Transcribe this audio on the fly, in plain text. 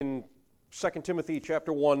2 Timothy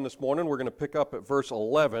chapter 1 this morning. We're going to pick up at verse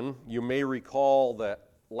 11. You may recall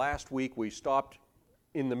that last week we stopped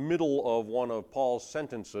in the middle of one of Paul's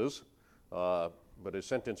sentences, but his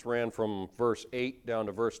sentence ran from verse 8 down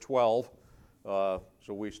to verse 12, so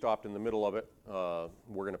we stopped in the middle of it. We're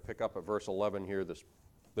going to pick up at verse 11 here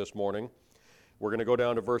this morning. We're going to go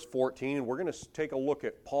down to verse 14, and we're going to take a look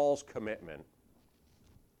at Paul's commitment.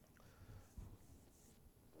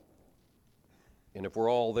 And if we're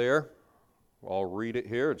all there, I'll read it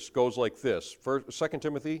here. It goes like this. 2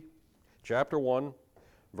 Timothy chapter 1,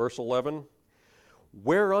 verse 11.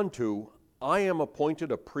 Whereunto I am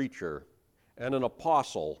appointed a preacher and an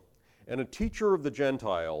apostle and a teacher of the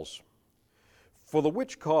Gentiles, for the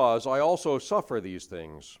which cause I also suffer these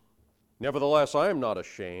things. Nevertheless, I am not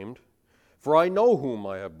ashamed, for I know whom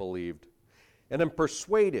I have believed, and am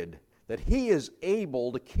persuaded that he is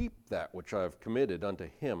able to keep that which I have committed unto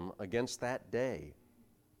him against that day.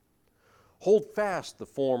 Hold fast the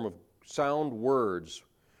form of sound words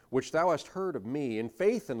which thou hast heard of me, in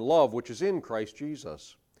faith and love which is in Christ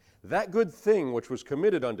Jesus. That good thing which was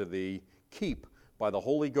committed unto thee, keep by the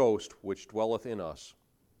Holy Ghost which dwelleth in us.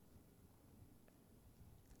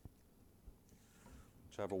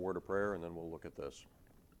 Let's have a word of prayer and then we'll look at this.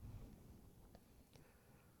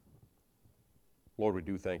 Lord, we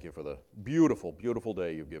do thank you for the beautiful, beautiful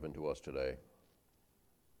day you've given to us today.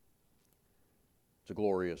 It's a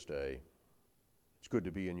glorious day. It's good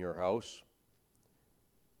to be in your house.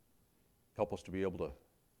 Help us to be able to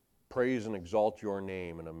praise and exalt your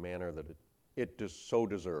name in a manner that it so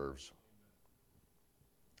deserves.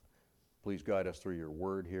 Please guide us through your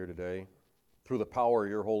word here today, through the power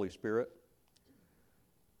of your Holy Spirit,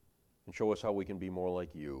 and show us how we can be more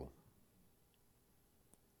like you.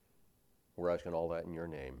 We're asking all that in your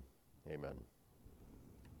name. Amen.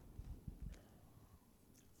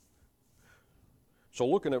 So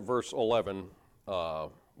looking at verse 11,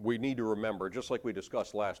 we need to remember, just like we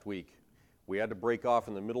discussed last week, we had to break off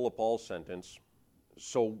in the middle of Paul's sentence.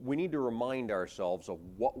 So we need to remind ourselves of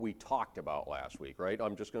what we talked about last week, right?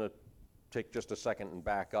 I'm just going to take just a second and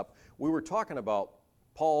back up. We were talking about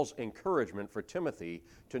Paul's encouragement for Timothy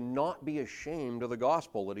to not be ashamed of the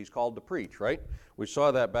gospel that he's called to preach, right? We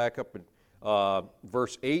saw that back up in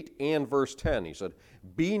verse 8 and verse 10. He said,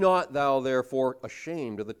 "Be not thou therefore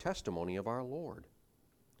ashamed of the testimony of our Lord."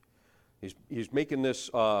 He's making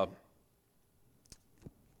this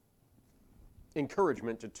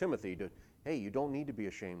encouragement to Timothy to, hey, you don't need to be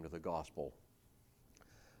ashamed of the gospel.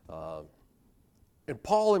 And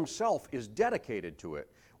Paul himself is dedicated to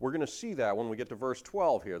it. We're going to see that when we get to verse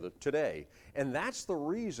 12 here today. And that's the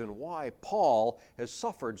reason why Paul has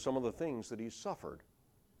suffered some of the things that he's suffered.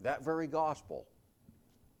 That very gospel.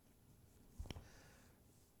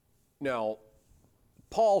 Now,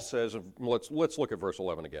 Paul says, let's look at verse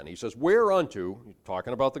 11 again. He says, whereunto,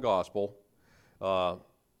 talking about the gospel,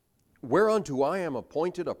 whereunto I am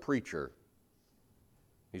appointed a preacher.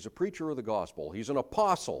 He's a preacher of the gospel. He's an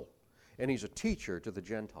apostle, and he's a teacher to the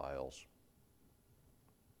Gentiles.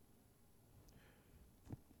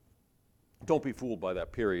 Don't be fooled by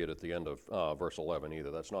that period at the end of verse 11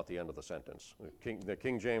 either. That's not the end of the sentence. The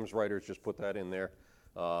King James writers just put that in there.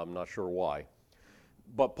 I'm not sure why.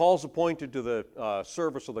 But Paul's appointed to the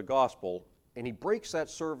service of the gospel, and he breaks that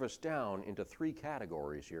service down into three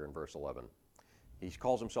categories here in verse 11. He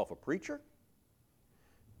calls himself a preacher,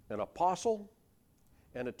 an apostle,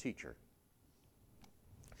 and a teacher.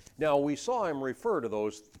 Now, we saw him refer to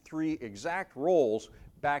those three exact roles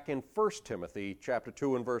back in 1 Timothy chapter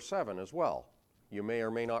 2 and verse 7 as well. You may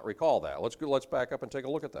or may not recall that. Let's back up and take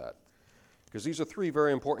a look at that, because these are three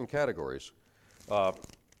very important categories.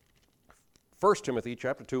 1 Timothy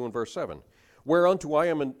chapter 2 and verse 7. Whereunto I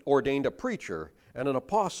am ordained a preacher and an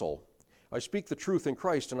apostle. I speak the truth in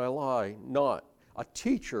Christ, and I lie not. A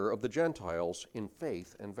teacher of the Gentiles in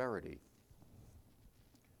faith and verity.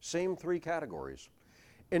 Same three categories.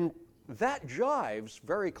 And that jives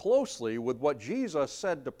very closely with what Jesus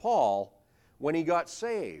said to Paul when he got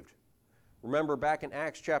saved. Remember back in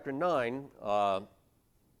Acts chapter 9,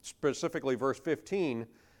 specifically verse 15,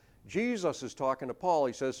 Jesus is talking to Paul.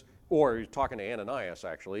 He says, or he's talking to Ananias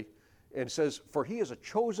actually, and says, "For he is a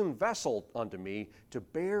chosen vessel unto me to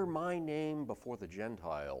bear my name before the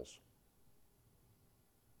Gentiles."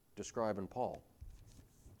 Describing Paul.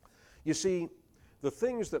 You see, the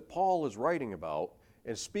things that Paul is writing about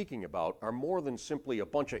and speaking about are more than simply a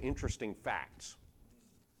bunch of interesting facts.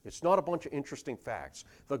 It's not a bunch of interesting facts.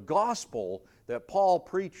 The gospel that Paul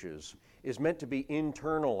preaches is meant to be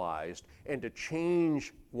internalized and to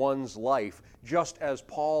change one's life just as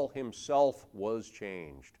Paul himself was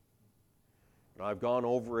changed. And I've gone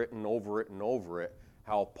over it and over it and over it,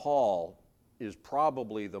 how Paul is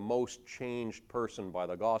probably the most changed person by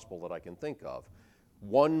the gospel that I can think of.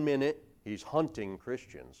 1 minute, he's hunting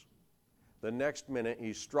Christians. The next minute,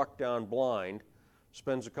 he's struck down blind,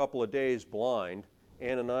 spends a couple of days blind.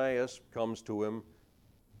 Ananias comes to him,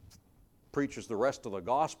 preaches the rest of the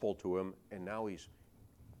gospel to him, and now he's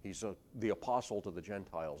the apostle to the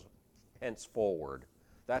Gentiles henceforward.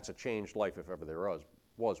 That's a changed life if ever there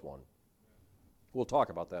was one. We'll talk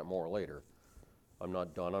about that more later. I'm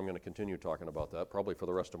not done. I'm going to continue talking about that probably for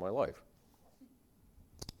the rest of my life.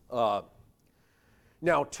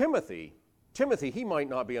 Now, Timothy, he might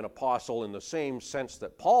not be an apostle in the same sense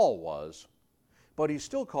that Paul was, but he's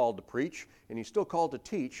still called to preach, and he's still called to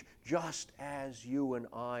teach, just as you and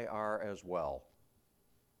I are as well.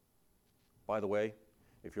 By the way,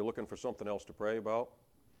 if you're looking for something else to pray about,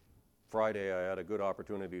 Friday I had a good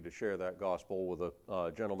opportunity to share that gospel with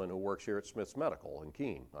a gentleman who works here at Smith's Medical in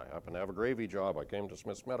Keene. I happen to have a gravy job. I came to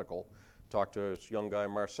Smith's Medical, talked to this young guy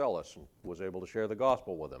Marcellus, and was able to share the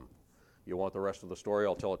gospel with him. You want the rest of the story?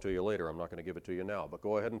 I'll tell it to you later. I'm not going to give it to you now. But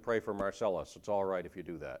go ahead and pray for Marcellus. It's all right if you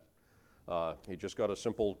do that. He just got a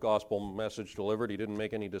simple gospel message delivered. He didn't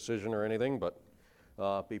make any decision or anything, but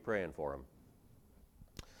be praying for him.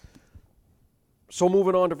 So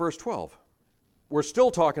moving on to verse 12. We're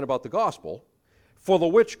still talking about the gospel. For the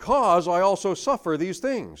which cause I also suffer these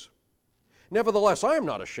things. Nevertheless, I am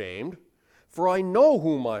not ashamed, for I know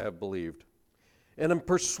whom I have believed, and am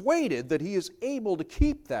persuaded that he is able to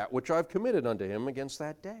keep that which I've committed unto him against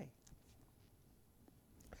that day.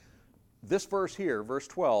 This verse here, verse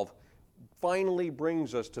 12, finally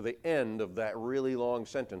brings us to the end of that really long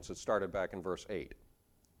sentence that started back in verse 8.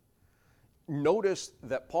 Notice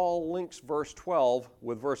that Paul links verse 12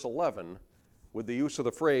 with verse 11 with the use of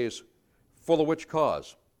the phrase, for the which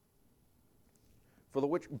cause.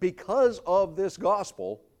 Because of this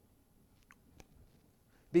gospel,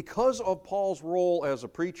 because of Paul's role as a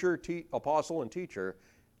preacher, apostle, and teacher,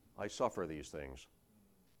 I suffer these things.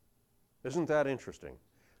 Isn't that interesting?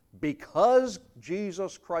 Because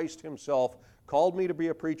Jesus Christ himself called me to be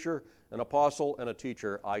a preacher, an apostle, and a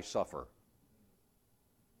teacher, I suffer.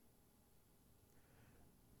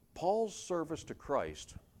 Paul's service to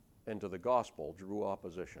Christ and to the gospel drew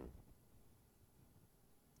opposition.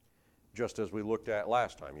 Just as we looked at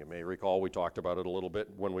last time. You may recall we talked about it a little bit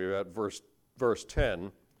when we were at verse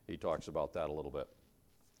 10. He talks about that a little bit.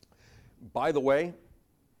 By the way,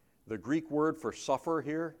 the Greek word for suffer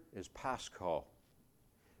here is pascho,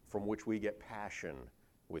 from which we get passion.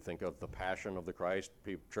 We think of the passion of the Christ.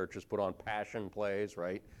 Churches put on passion plays,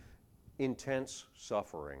 right? Intense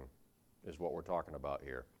suffering is what we're talking about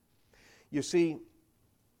here. You see,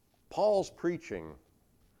 Paul's preaching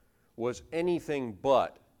was anything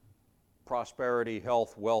but prosperity,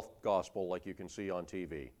 health, wealth gospel like you can see on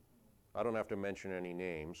TV. I don't have to mention any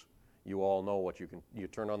names. You all know what you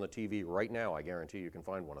turn on the TV right now, I guarantee you can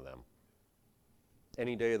find one of them.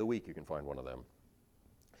 Any day of the week you can find one of them.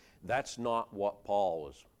 That's not what Paul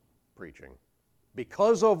was preaching.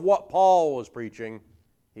 Because of what Paul was preaching,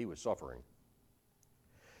 he was suffering.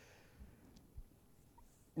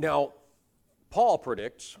 Now, Paul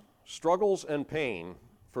predicts struggles and pain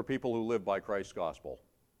for people who live by Christ's gospel.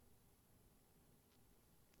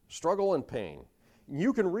 Struggle and pain.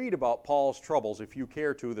 You can read about Paul's troubles if you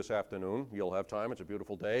care to this afternoon. You'll have time. It's a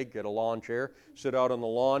beautiful day. Get a lawn chair. Sit out on the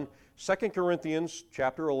lawn. 2 Corinthians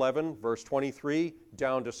chapter 11, verse 23,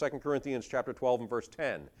 down to 2 Corinthians chapter 12 and verse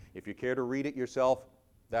 10. If you care to read it yourself,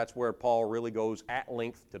 that's where Paul really goes at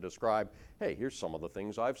length to describe, hey, here's some of the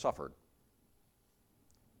things I've suffered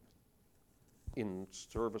in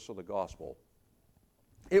service of the gospel.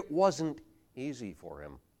 It wasn't easy for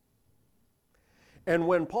him. And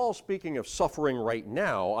when Paul's speaking of suffering right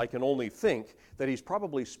now, I can only think that he's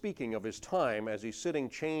probably speaking of his time as he's sitting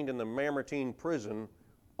chained in the Mamertine prison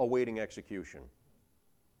awaiting execution.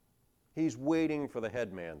 He's waiting for the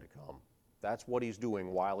head man to come. That's what he's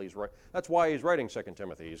doing while he's writing. That's why he's writing 2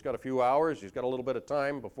 Timothy. He's got a few hours, he's got a little bit of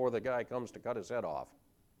time before the guy comes to cut his head off.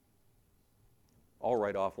 I'll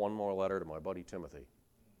write off one more letter to my buddy Timothy.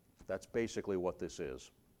 That's basically what this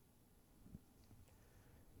is.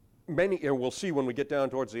 And we'll see when we get down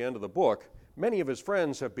towards the end of the book, many of his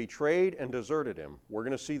friends have betrayed and deserted him. We're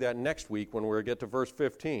going to see that next week when we get to verse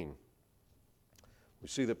 15. We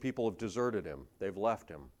see that people have deserted him. They've left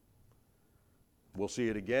him. We'll see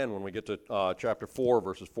it again when we get to chapter 4,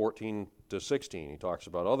 verses 14 to 16. He talks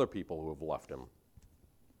about other people who have left him.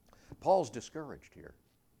 Paul's discouraged here.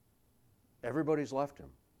 Everybody's left him.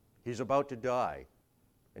 He's about to die,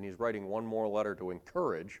 and he's writing one more letter to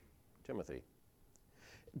encourage Timothy.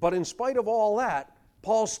 But in spite of all that,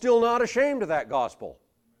 Paul's still not ashamed of that gospel.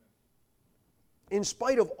 In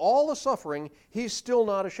spite of all the suffering, he's still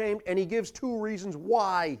not ashamed, and he gives 2 reasons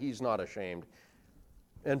why he's not ashamed.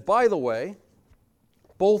 And by the way,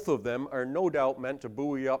 both of them are no doubt meant to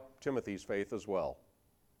buoy up Timothy's faith as well.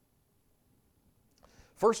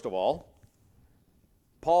 First of all,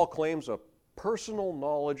 Paul claims a personal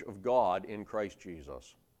knowledge of God in Christ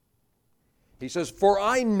Jesus. He says, "For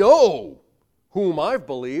I know whom I've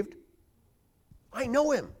believed. I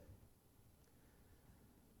know him."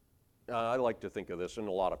 I like to think of this, and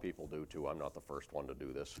a lot of people do too. I'm not the first one to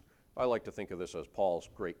do this. I like to think of this as Paul's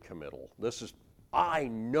great committal. This is, I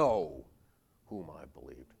know whom I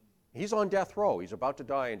believed. He's on death row. He's about to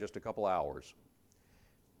die in just a couple hours.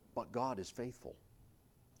 But God is faithful.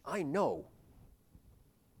 I know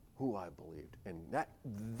who I believed. And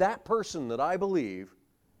that person that I believe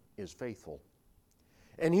is faithful.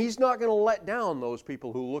 And he's not going to let down those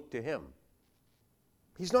people who look to him.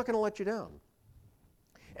 He's not going to let you down.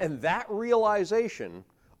 And that realization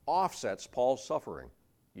offsets Paul's suffering,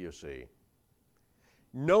 you see.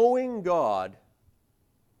 Knowing God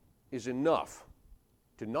is enough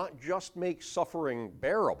to not just make suffering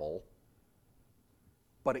bearable,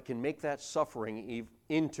 but it can make that suffering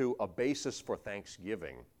into a basis for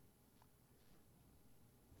thanksgiving.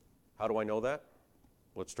 How do I know that?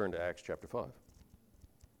 Let's turn to Acts chapter 5.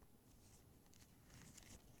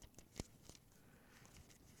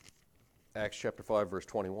 Acts chapter 5, verse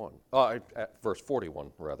 21. Verse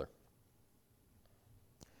 41, rather.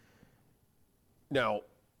 Now,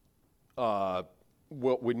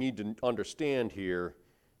 what we need to understand here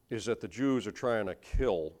is that the Jews are trying to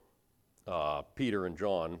kill Peter and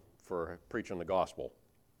John for preaching the gospel.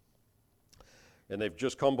 And they've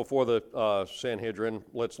just come before the Sanhedrin.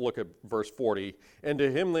 Let's look at verse 40. "And to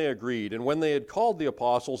him they agreed, and when they had called the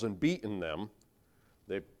apostles and beaten them,"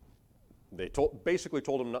 they basically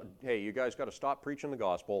told them, "Hey, you guys got to stop preaching the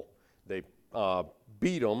gospel." They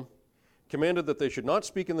beat them, commanded that they should not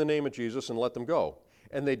speak in the name of Jesus, and let them go.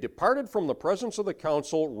 And they departed from the presence of the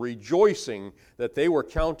council, rejoicing that they were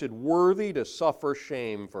counted worthy to suffer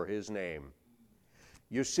shame for his name.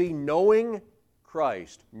 You see, knowing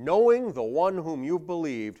Christ, knowing the one whom you've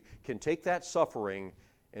believed, can take that suffering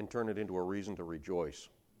and turn it into a reason to rejoice.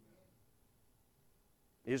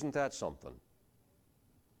 Isn't that something?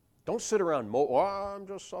 Don't sit around I'm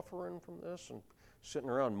just suffering from this, and sitting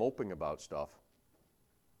around moping about stuff.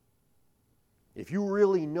 If you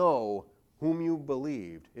really know whom you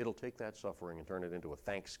believed, it'll take that suffering and turn it into a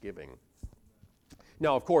thanksgiving.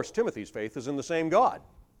 Now, of course, Timothy's faith is in the same God,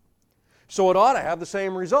 so it ought to have the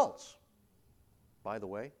same results. By the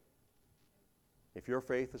way, if your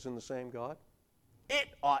faith is in the same God, it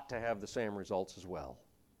ought to have the same results as well.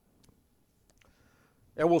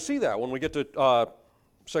 And we'll see that when we get to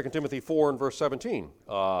 2 Timothy 4 and verse 17.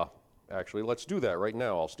 Actually, let's do that right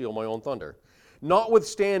now. I'll steal my own thunder.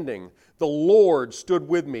 "Notwithstanding, the Lord stood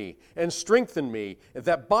with me and strengthened me,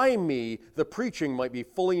 that by me the preaching might be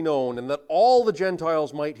fully known, and that all the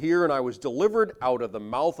Gentiles might hear, and I was delivered out of the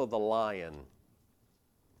mouth of the lion."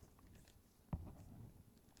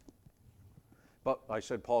 But I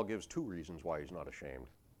said Paul gives 2 reasons why he's not ashamed.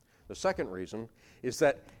 The second reason is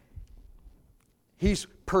that he's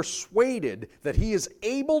persuaded that he is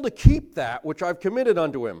able to keep that which I've committed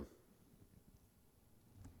unto him.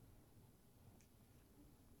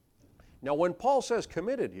 Now, when Paul says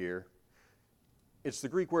committed here, it's the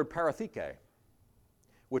Greek word paratheke,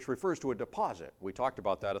 which refers to a deposit. We talked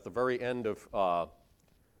about that at the very end of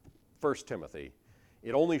 1 Timothy.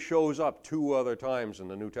 It only shows up 2 other times in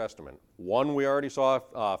the New Testament. One we already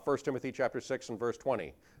saw, 1 Timothy chapter 6 and verse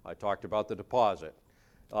 20. I talked about the deposit.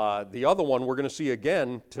 The other one we're going to see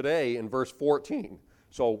again today in verse 14.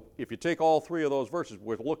 So if you take all 3 of those verses,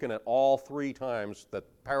 we're looking at all 3 times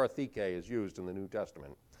that paratheke is used in the New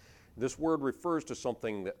Testament. This word refers to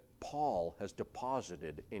something that Paul has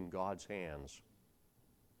deposited in God's hands.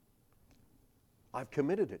 I've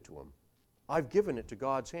committed it to him. I've given it to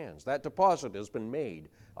God's hands. That deposit has been made.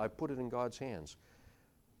 I've put it in God's hands.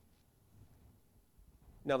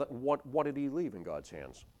 Now, what did he leave in God's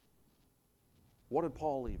hands? What did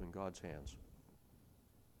Paul leave in God's hands?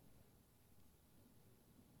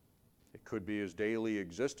 It could be his daily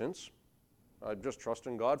existence. I'm just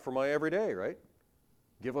trusting God for my everyday, right?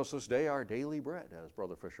 Give us this day our daily bread, as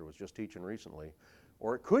Brother Fisher was just teaching recently.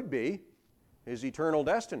 Or it could be his eternal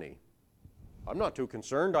destiny. I'm not too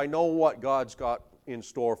concerned. I know what God's got in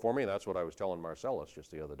store for me. That's what I was telling Marcellus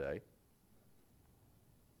just the other day.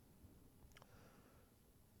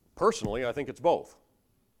 Personally, I think it's both.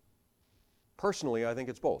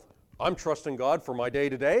 I'm trusting God for my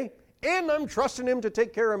day-to-day, and I'm trusting him to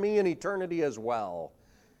take care of me in eternity as well.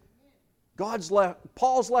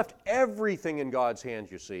 Paul's left everything in God's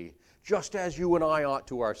hands, you see, just as you and I ought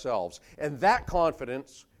to ourselves. And that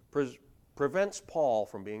confidence prevents Paul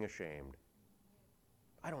from being ashamed.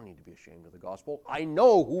 I don't need to be ashamed of the gospel. I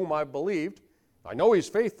know whom I believed. I know he's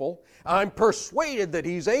faithful. I'm persuaded that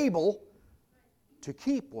he's able to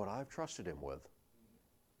keep what I've trusted him with.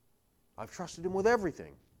 I've trusted him with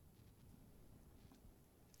everything.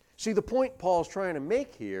 See, the point Paul's trying to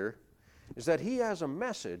make here is that he has a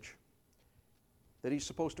message that he's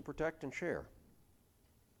supposed to protect and share.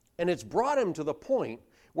 And it's brought him to the point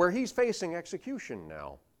where he's facing execution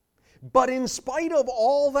now. But in spite of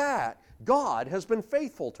all that, God has been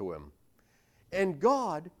faithful to him. And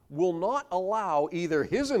God will not allow either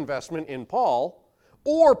his investment in Paul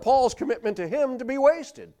or Paul's commitment to him to be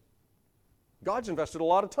wasted. God's invested a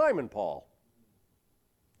lot of time in Paul.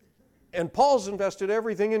 And Paul's invested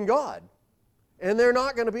everything in God. And they're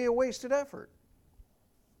not going to be a wasted effort.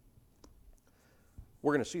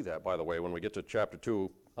 We're going to see that, by the way, when we get to chapter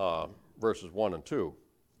 2, verses 1 and 2.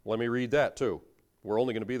 Let me read that too. We're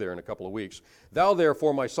only going to be there in a couple of weeks. Thou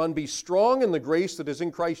therefore, my son, be strong in the grace that is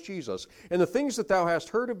in Christ Jesus, and the things that thou hast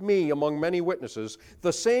heard of me among many witnesses,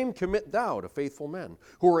 the same commit thou to faithful men,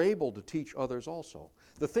 who are able to teach others also.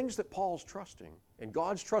 The things that Paul's trusting, and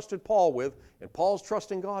God's trusted Paul with, and Paul's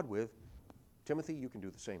trusting God with, Timothy, you can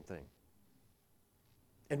do the same thing.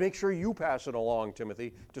 And make sure you pass it along,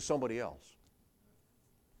 Timothy, to somebody else.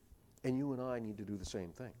 And you and I need to do the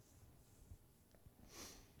same thing.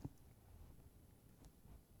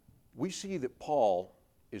 We see that Paul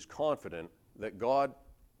is confident that God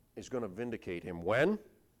is going to vindicate him. When?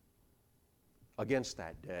 Against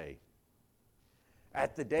that day.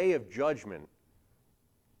 At the day of judgment,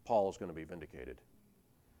 Paul is going to be vindicated.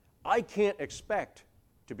 I can't expect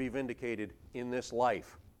to be vindicated in this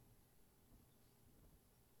life.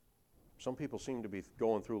 Some people seem to be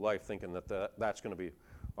going through life thinking that that's going to be,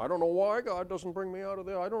 I don't know why God doesn't bring me out of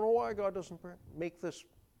there. I don't know why God doesn't make this.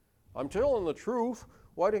 I'm telling the truth.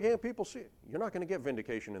 Why can't people see it? You're not going to get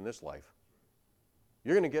vindication in this life.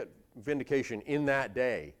 You're going to get vindication in that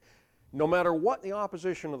day. No matter what the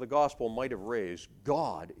opposition of the gospel might have raised,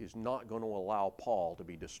 God is not going to allow Paul to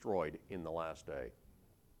be destroyed in the last day.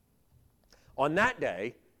 On that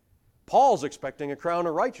day, Paul's expecting a crown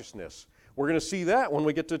of righteousness. We're going to see that when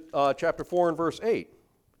we get to chapter 4 and verse 8.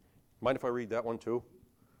 Mind if I read that one too?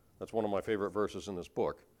 That's one of my favorite verses in this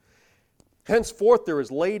book. Henceforth there is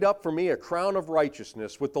laid up for me a crown of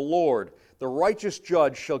righteousness with the Lord, the righteous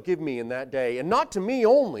judge shall give me in that day, and not to me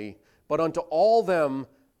only, but unto all them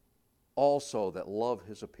also that love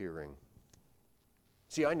his appearing.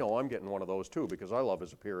 See, I know I'm getting one of those too, because I love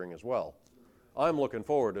his appearing as well. I'm looking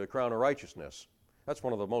forward to the crown of righteousness. That's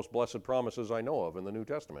one of the most blessed promises I know of in the New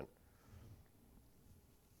Testament.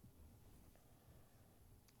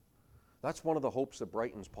 That's one of the hopes that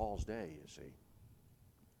brightens Paul's day, you see.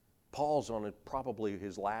 Paul's on probably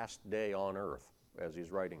his last day on earth as he's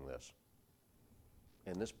writing this.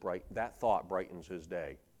 And that thought brightens his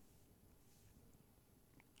day.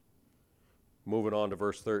 Moving on to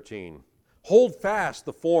verse 13. Hold fast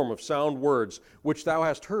the form of sound words which thou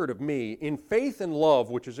hast heard of me in faith and love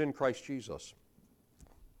which is in Christ Jesus.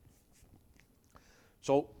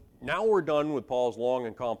 So now we're done with Paul's long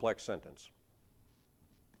and complex sentence.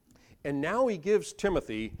 And now he gives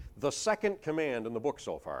Timothy the second command in the book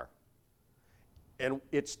so far. And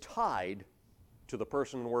it's tied to the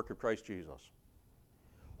person and work of Christ Jesus.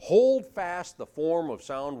 Hold fast the form of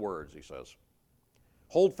sound words, he says.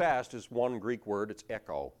 Hold fast is one Greek word, it's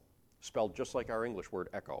echo, spelled just like our English word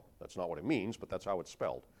echo. That's not what it means, but that's how it's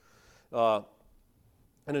spelled. And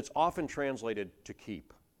it's often translated to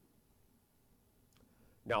keep.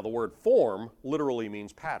 Now the word form literally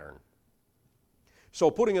means pattern.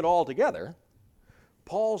 So putting it all together,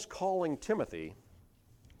 Paul's calling Timothy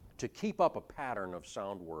to keep up a pattern of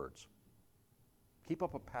sound words. Keep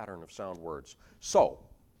up a pattern of sound words. So,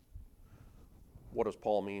 what does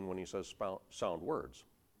Paul mean when he says sound words?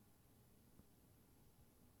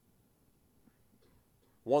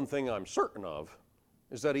 One thing I'm certain of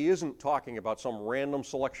is that he isn't talking about some random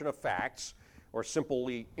selection of facts or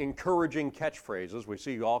simply encouraging catchphrases. We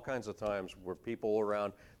see all kinds of times where people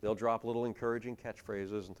around, they'll drop little encouraging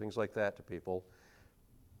catchphrases and things like that to people.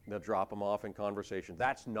 They'll drop them off in conversation.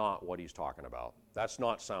 That's not what he's talking about. That's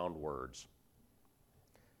not sound words.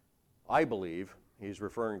 I believe he's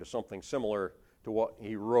referring to something similar to what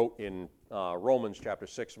he wrote in Romans chapter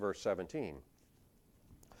 6, verse 17.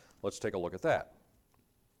 Let's take a look at that.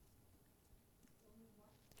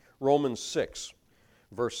 Romans 6,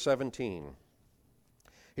 verse 17.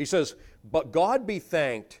 He says, "But God be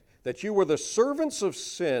thanked that you were the servants of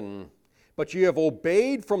sin, But ye have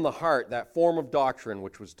obeyed from the heart that form of doctrine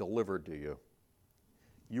which was delivered to you.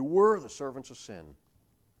 You were the servants of sin,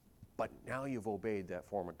 but now you've obeyed that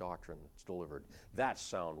form of doctrine that's delivered. That's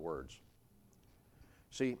sound words.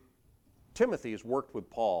 See, Timothy has worked with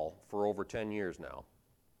Paul for over 10 years now.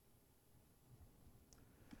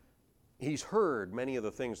 He's heard many of the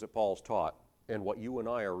things that Paul's taught and what you and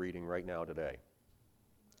I are reading right now today.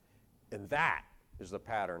 And that is the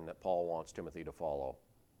pattern that Paul wants Timothy to follow.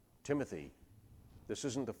 Timothy, this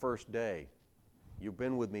isn't the first day. You've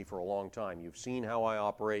been with me for a long time. You've seen how I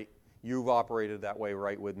operate. You've operated that way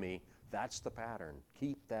right with me. That's the pattern.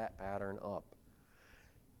 Keep that pattern up.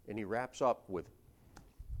 And he wraps up with,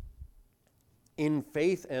 in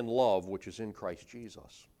faith and love which is in Christ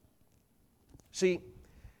Jesus. See,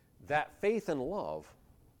 that faith and love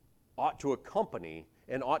ought to accompany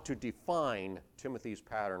and ought to define Timothy's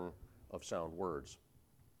pattern of sound words.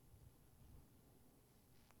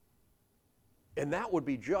 And that would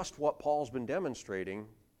be just what Paul's been demonstrating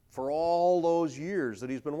for all those years that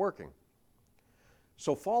he's been working.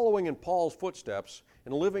 So following in Paul's footsteps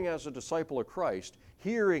and living as a disciple of Christ,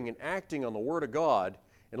 hearing and acting on the Word of God,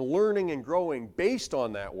 and learning and growing based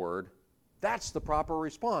on that Word, that's the proper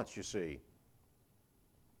response, you see.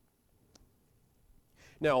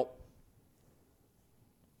 Now,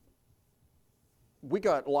 we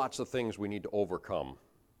got lots of things we need to overcome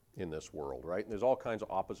in this world, right? And there's all kinds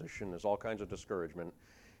of opposition, there's all kinds of discouragement,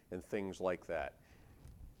 and things like that.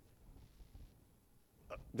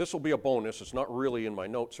 This will be a bonus. It's not really in my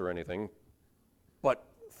notes or anything, but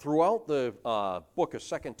throughout the book of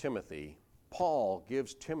 2 Timothy, Paul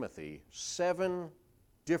gives Timothy 7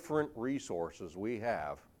 different resources we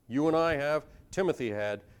have, you and I have, Timothy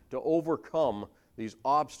had, to overcome these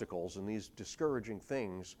obstacles and these discouraging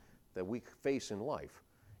things that we face in life.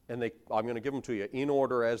 And I'm going to give them to you in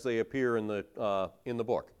order as they appear in the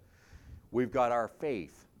book. We've got our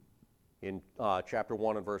faith in chapter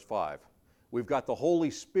 1 and verse 5. We've got the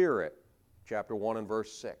Holy Spirit, chapter 1 and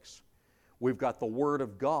verse 6. We've got the Word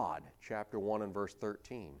of God, chapter 1 and verse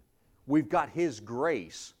 13. We've got His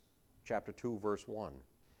grace, chapter 2, verse 1.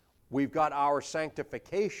 We've got our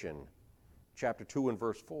sanctification, chapter 2 and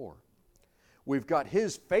verse 4. We've got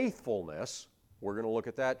His faithfulness, we're going to look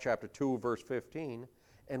at that, chapter 2, verse 15.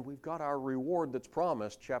 And we've got our reward that's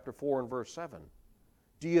promised, chapter 4 and verse 7.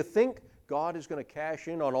 Do you think God is going to cash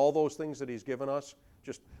in on all those things that He's given us?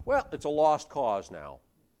 Just, well, it's a lost cause now.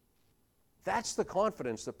 That's the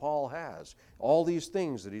confidence that Paul has. All these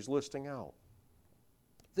things that he's listing out.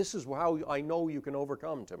 This is how I know you can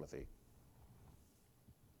overcome, Timothy.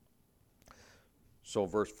 So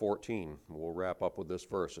verse 14, we'll wrap up with this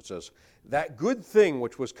verse. It says, that good thing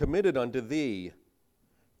which was committed unto thee,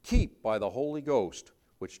 keep by the Holy Ghost,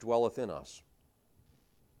 which dwelleth in us.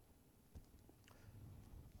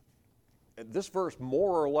 This verse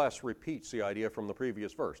more or less repeats the idea from the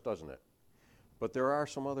previous verse, doesn't it? But there are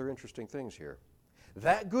some other interesting things here.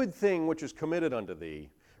 That good thing which is committed unto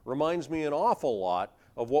thee reminds me an awful lot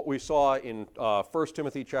of what we saw in 1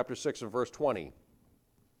 Timothy chapter 6 and verse 20,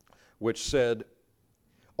 which said,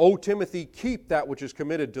 O Timothy, keep that which is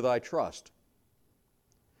committed to thy trust,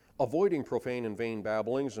 avoiding profane and vain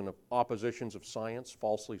babblings and oppositions of science,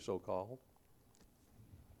 falsely so called.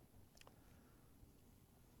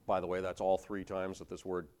 By the way, that's all 3 times that this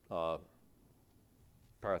word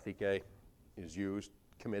paratheke is used,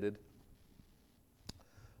 committed.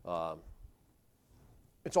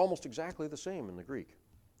 It's almost exactly the same in the Greek,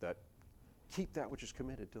 that keep that which is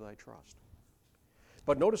committed to thy trust.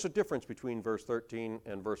 But notice a difference between verse 13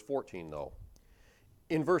 and verse 14, though.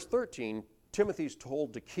 In verse 13, Timothy's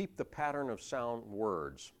told to keep the pattern of sound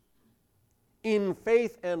words. In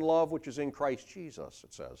faith and love which is in Christ Jesus,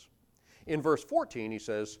 it says. In verse 14, he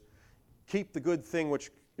says, keep the good thing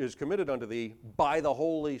which is committed unto thee by the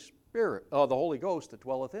Holy Spirit, the Holy Ghost that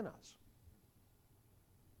dwelleth in us.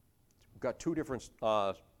 We've got 2 different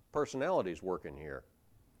personalities working here.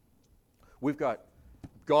 We've got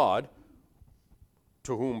God,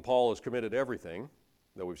 to whom Paul has committed everything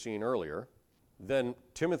that we've seen earlier. Then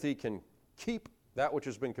Timothy can keep that which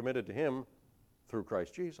has been committed to him through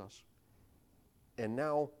Christ Jesus. And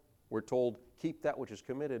now we're told, keep that which is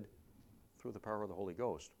committed through the power of the Holy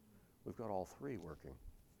Ghost. We've got all 3 working.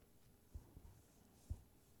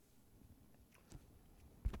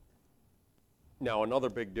 Now, another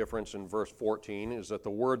big difference in verse 14 is that the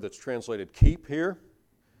word that's translated keep here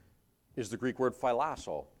is the Greek word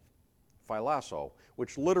philasso,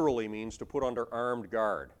 which literally means to put under armed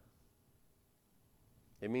guard.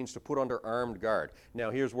 It means to put under armed guard. Now,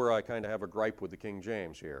 here's where I kind of have a gripe with the King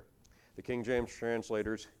James here. The King James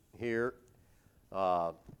translators here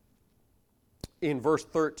In verse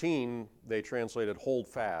 13, they translated hold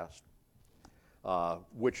fast,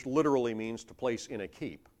 which literally means to place in a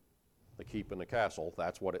keep. The keep in the castle,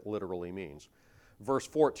 that's what it literally means. Verse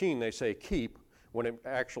 14, they say keep, when it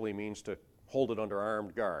actually means to hold it under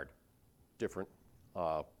armed guard. Different.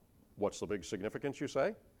 What's the big significance, you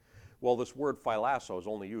say? Well, this word philasso is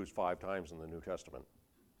only used 5 times in the New Testament.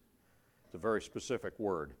 It's a very specific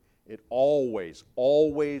word. It always,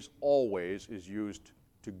 always, always is used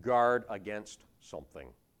to guard against something.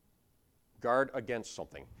 Guard against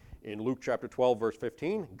something. In Luke chapter 12, verse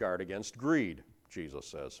 15, guard against greed, Jesus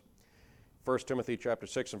says. 1 Timothy chapter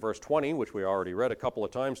 6 and verse 20, which we already read a couple of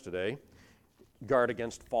times today, guard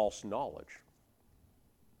against false knowledge.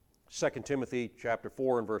 2 Timothy chapter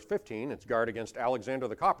 4 and verse 15, it's guard against Alexander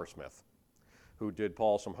the coppersmith, who did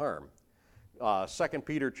Paul some harm. 2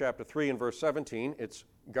 Peter chapter 3 and verse 17, it's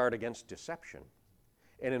guard against deception.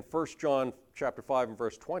 And in 1 John chapter 5 and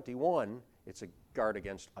verse 21, it's a guard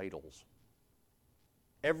against idols.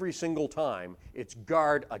 Every single time, it's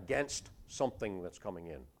guard against something that's coming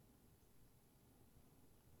in.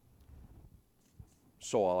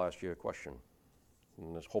 So I'll ask you a question,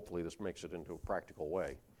 and hopefully this makes it into a practical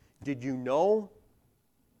way. Did you know?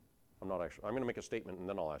 I'm going to make a statement and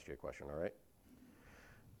then I'll ask you a question, all right?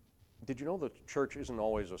 Did you know the church isn't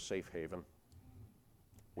always a safe haven?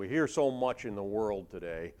 We hear so much in the world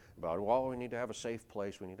today about, well, we need to have a safe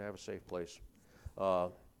place, we need to have a safe place.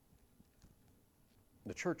 The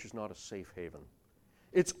church is not a safe haven.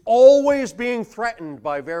 It's always being threatened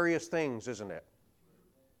by various things, isn't it?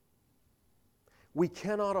 We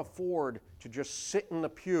cannot afford to just sit in the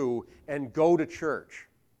pew and go to church.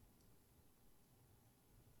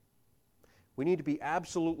 We need to be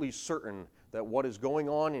absolutely certain that what is going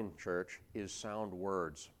on in church is sound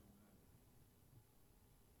words.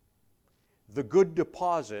 The good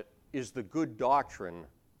deposit is the good doctrine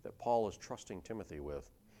that Paul is trusting Timothy with,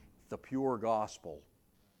 the pure gospel.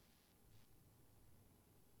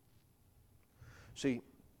 See,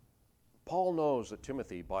 Paul knows that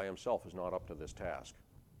Timothy by himself is not up to this task.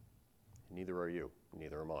 Neither are you,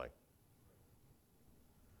 neither am I.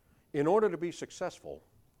 In order to be successful,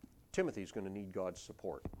 Timothy's going to need God's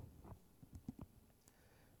support.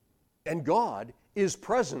 And God is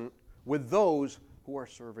present with those who are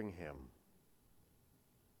serving him.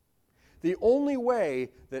 The only way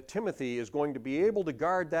that Timothy is going to be able to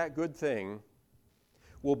guard that good thing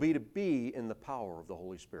will be to be in the power of the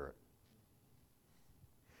Holy Spirit.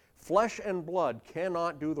 Flesh and blood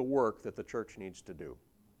cannot do the work that the church needs to do.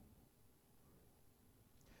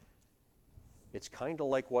 It's kind of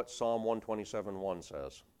like what Psalm 127:1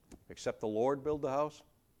 says. Except the Lord build the house,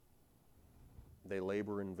 they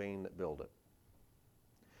labor in vain that build it.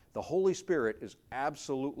 The Holy Spirit is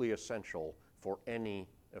absolutely essential for any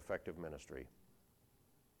effective ministry.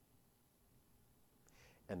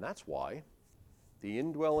 And that's why the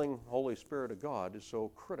indwelling Holy Spirit of God is so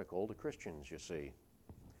critical to Christians, you see.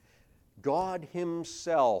 God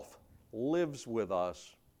himself lives with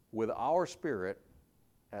us, with our spirit,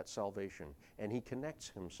 at salvation. And he connects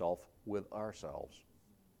himself with ourselves.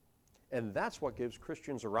 And that's what gives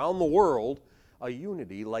Christians around the world a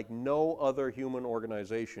unity like no other human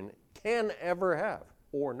organization can ever have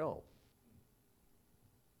or know.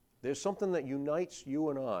 There's something that unites you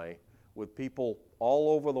and I with people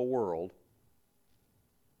all over the world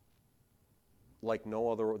like no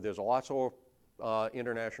other. There's lots of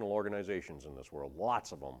international organizations in this world,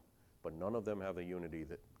 lots of them, but none of them have the unity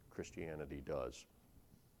that Christianity does.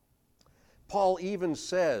 Paul even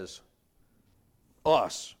says,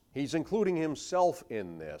 us. He's including himself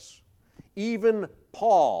in this. Even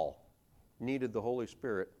Paul needed the Holy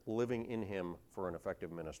Spirit living in him for an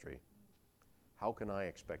effective ministry. How can I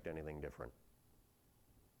expect anything different?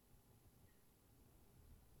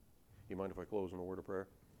 You mind if I close in a word of prayer?